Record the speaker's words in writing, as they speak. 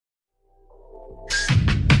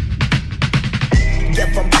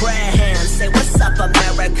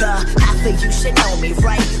think you should know me,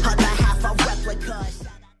 right? Other half a replica.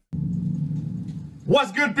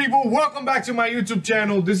 What's good, people? Welcome back to my YouTube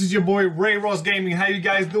channel. This is your boy Ray Ross Gaming. How you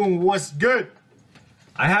guys doing? What's good?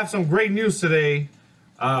 I have some great news today.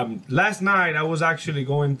 Last night I was actually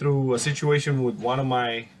going through a situation with one of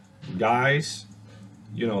my guys,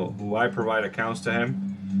 you know, who I provide accounts to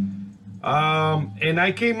him. And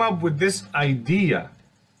I came up with this idea,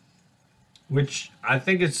 which I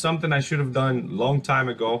think it's something I should have done a long time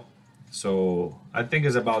ago. So I think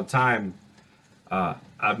it's about time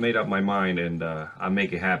I've made up my mind and I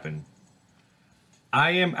make it happen.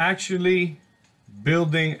 I am actually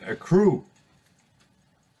building a crew.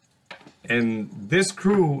 And this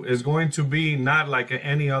crew is going to be not like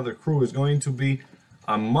any other crew. It's going to be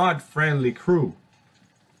a mod-friendly crew,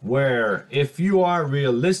 where if you are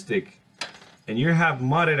realistic and you have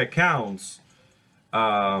modded accounts,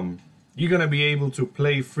 you're gonna be able to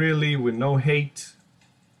play freely with no hate,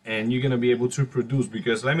 and you're gonna be able to produce.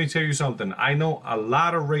 Because let me tell you something, I know a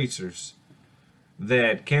lot of racers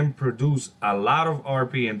that can produce a lot of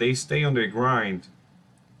RP and they stay on their grind,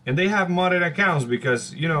 and they have modded accounts.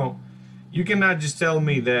 Because, you know, you cannot just tell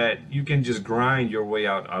me that you can just grind your way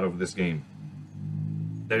out of this game.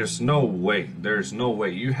 There's no way. There's no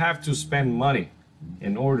way. You have to spend money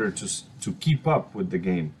in order to keep up with the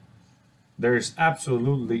game. There's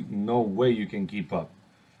absolutely no way you can keep up.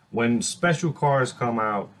 When special cars come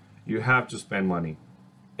out, you have to spend money.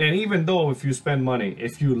 And even though if you spend money,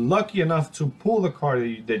 if you're lucky enough to pull the car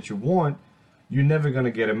that you want, you're never going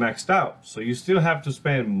to get it maxed out. So you still have to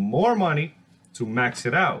spend more money to max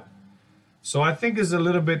it out. So I think it's a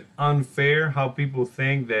little bit unfair how people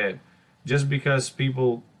think that just because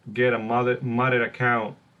people get a modded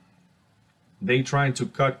account, they trying to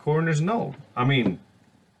cut corners. No, I mean,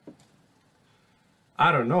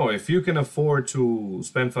 I don't know. If you can afford to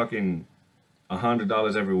spend fucking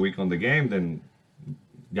 $100 every week on the game, then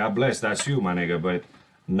God bless, that's you, my nigga. But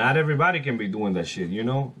not everybody can be doing that shit, you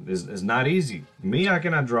know? It's not easy. Me, I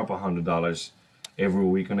cannot drop $100 every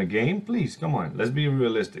week on a game. Please, come on, let's be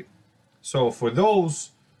realistic. So for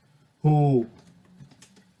those who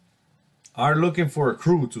are looking for a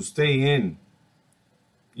crew to stay in,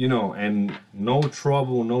 you know, and no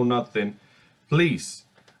trouble, no nothing, please,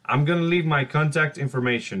 I'm gonna leave my contact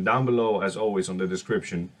information down below, as always, on the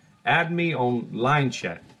description. Add me on line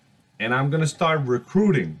chat, and I'm gonna start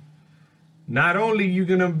recruiting. Not only you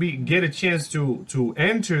gonna get a chance to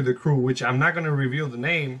enter the crew, which I'm not gonna reveal the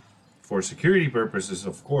name for security purposes,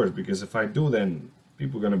 of course, because if I do, then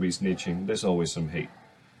people are gonna be snitching. There's always some hate.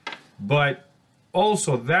 But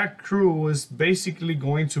also, that crew is basically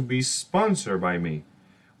going to be sponsored by me,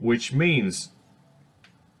 which means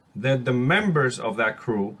that the members of that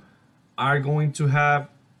crew are going to have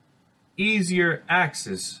easier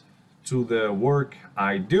access to the work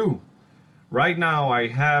I do. Right now, I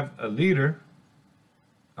have a leader.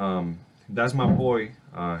 That's my boy.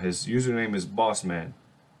 His username is Bossman.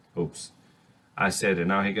 Oops, I said it.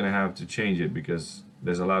 Now he's gonna have to change it because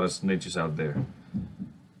there's a lot of snitches out there.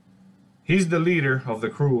 He's the leader of the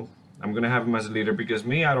crew. I'm gonna have him as a leader because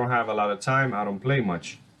me, I don't have a lot of time. I don't play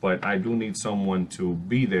much, but I do need someone to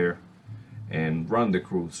be there and run the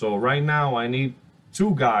crew. So right now I need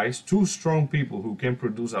two guys, two strong people who can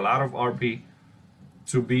produce a lot of RP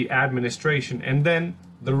to be administration, and then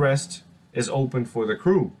the rest is open for the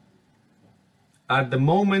crew. At the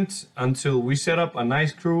moment, until we set up a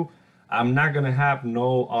nice crew, I'm not gonna have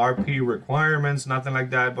no RP requirements, nothing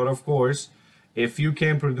like that. But of course, if you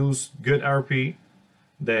can produce good RP,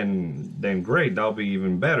 then great, that'll be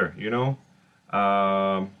even better, you know.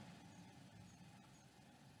 I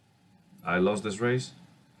lost this race.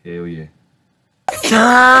 Hell yeah.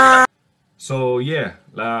 So yeah,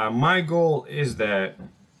 my goal is that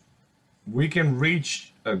we can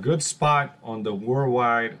reach a good spot on the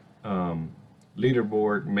worldwide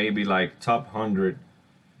leaderboard, maybe like top 100,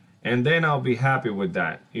 and then I'll be happy with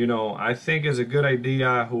that. You know, I think it's a good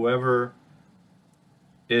idea. Whoever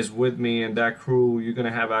is with me in that crew, you're gonna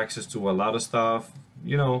have access to a lot of stuff.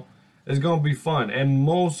 You know, it's gonna be fun. And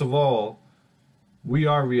most of all, we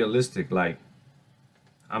are realistic. Like,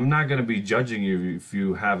 I'm not gonna be judging you if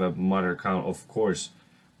you have a modder account. Of course,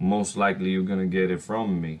 most likely you're gonna get it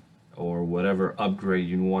from me, or whatever upgrade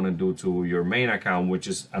you want to do to your main account, which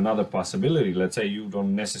is another possibility. Let's say you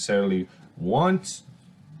don't necessarily want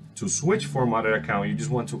to switch for a modded account, you just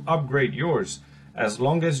want to upgrade yours. As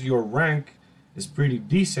long as your rank is pretty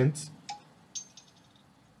decent.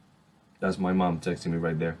 That's my mom texting me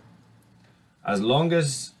right there. As long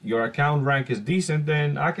as your account rank is decent,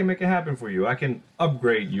 then I can make it happen for you. I can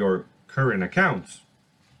upgrade your current accounts.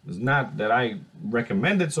 It's not that I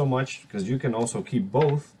recommend it so much, because you can also keep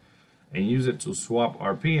both. and use it to swap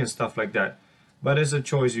RP and stuff like that. But it's a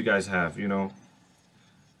choice you guys have, you know.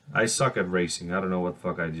 I suck at racing. I don't know what the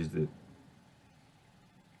fuck I just did.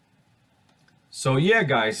 So yeah,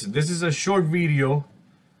 guys, this is a short video.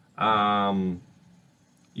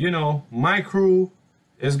 You know, my crew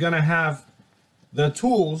is gonna have the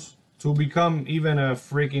tools to become even a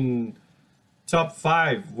freaking top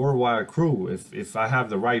 5 worldwide crew if I have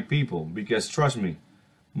the right people, because trust me,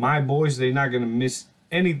 my boys, they're not gonna miss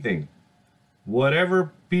anything.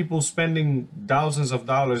 Whatever people spending thousands of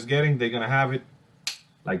dollars getting, they're gonna have it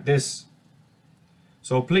like this.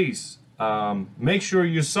 So please make sure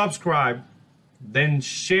you subscribe, then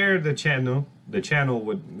share the channel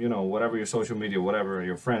with, you know, whatever your social media, whatever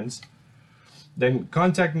your friends. Then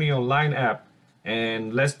contact me on Line app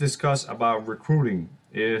and let's discuss about recruiting.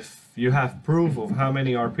 If you have proof of how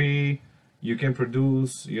many RP you can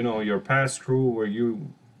produce, you know, your past crew where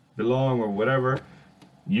you belong or whatever,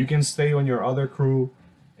 you can stay on your other crew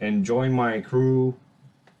and join my crew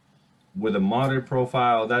with a modded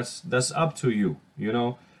profile. That's up to you, you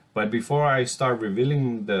know. But before I start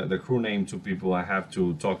revealing the crew name to people, I have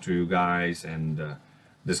to talk to you guys and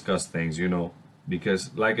discuss things, you know,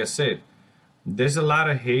 because like I said, there's a lot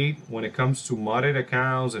of hate when it comes to modded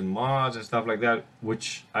accounts and mods and stuff like that,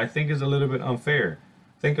 which I think is a little bit unfair.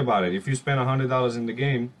 Think about it. If you spend $100 in the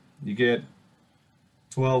game, you get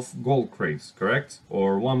 12 gold crates, correct?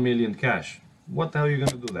 Or 1 million cash. What the hell are you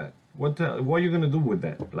gonna do that? What are you gonna do with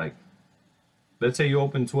that? Like, let's say you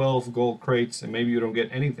open 12 gold crates and maybe you don't get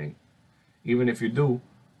anything. Even if you do,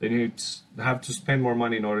 then you have to spend more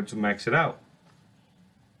money in order to max it out.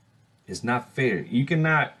 It's not fair. You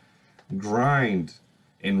cannot grind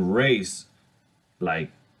and race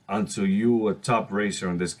like until you a top racer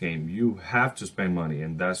in this game. You have to spend money,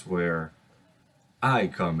 and that's where I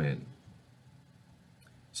come in.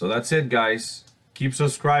 So that's it, guys. Keep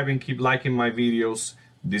subscribing, keep liking my videos.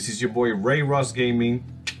 This is your boy Ray Ross Gaming,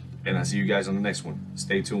 and I'll see you guys on the next one.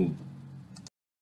 Stay tuned.